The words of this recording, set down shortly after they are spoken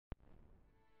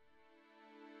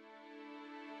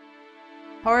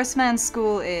Horace Mann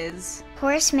School is...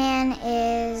 Horace Mann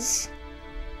is...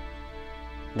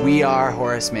 We are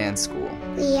Horace Mann School.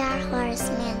 We are Horace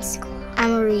Mann School.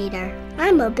 I'm a reader.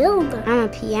 I'm a builder. I'm a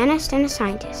pianist and a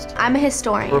scientist. I'm a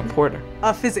historian. A reporter.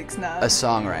 A physics nerd. A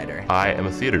songwriter. I am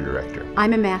a theater director.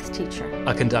 I'm a math teacher.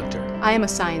 A conductor. I am a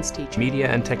science teacher. Media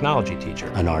and technology teacher.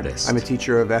 An artist. I'm a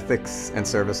teacher of ethics and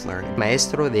service learning.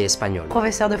 Maestro de español.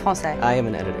 Professeur de français. I am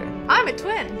an editor. I'm a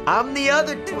twin. I'm the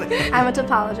other twin. I'm a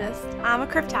topologist. I'm a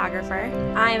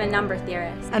cryptographer. I am a number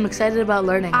theorist. I'm excited about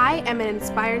learning. I am an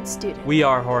inspired student. We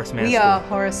are Horace Mann School. We are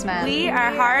Horace Mann. We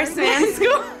are Horace Mann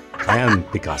School. I am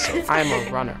Picasso. I am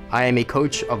a runner. I am a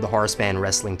coach of the Horace Mann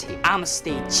wrestling team. I'm a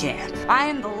state champ. I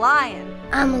am the lion.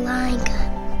 I'm a lion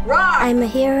cub. Roar! I'm a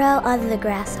hero of the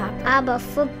grasshopper. I'm a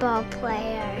football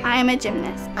player. I am a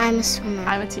gymnast. I'm a swimmer.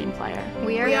 I'm a team player.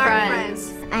 We are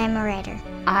friends. I'm a writer.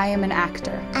 I am an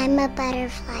actor. I'm a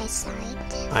butterfly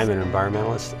scientist. I'm an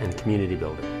environmentalist and community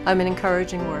builder. I'm an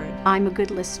encouraging word. I'm a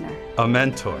good listener. A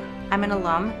mentor. I'm an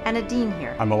alum and a dean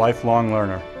here. I'm a lifelong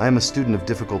learner. I am a student of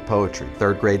difficult poetry,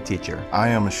 third grade teacher. I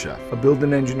am a chef. A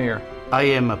building engineer. I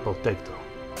am a protector.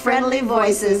 Friendly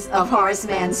voices of Horace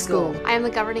Mann School. I am the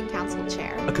governing council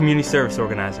chair. A community service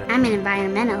organizer. I'm an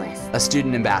environmentalist. A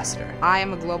student ambassador. I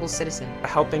am a global citizen. A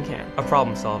helping hand. A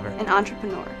problem solver. An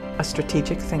entrepreneur. A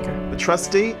strategic thinker. A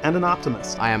trustee and an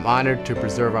optimist. I am honored to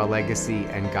preserve our legacy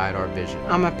and guide our vision.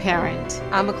 I'm a parent.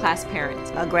 I'm a class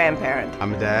parent. A grandparent.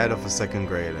 I'm a dad of a second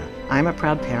grader. I'm a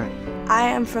proud parent. I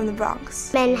am from the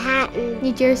Bronx. Manhattan,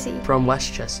 New Jersey. From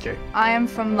Westchester. I am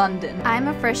from London. I'm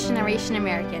a first-generation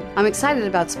American. I'm excited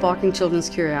about sparking children's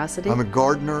curiosity. I'm a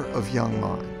gardener of young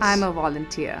minds. I'm a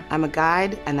volunteer. I'm a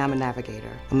guide and I'm a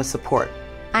navigator. I'm a support.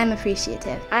 I'm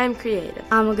appreciative. I am creative.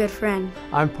 I'm a good friend.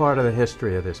 I'm part of the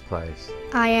history of this place.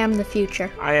 I am the future.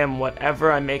 I am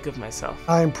whatever I make of myself.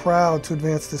 I am proud to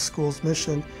advance this school's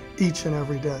mission each and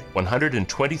every day.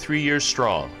 123 years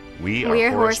strong. We are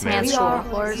Horace Mann Mann School.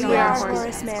 School. We are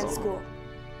Horace Mann School.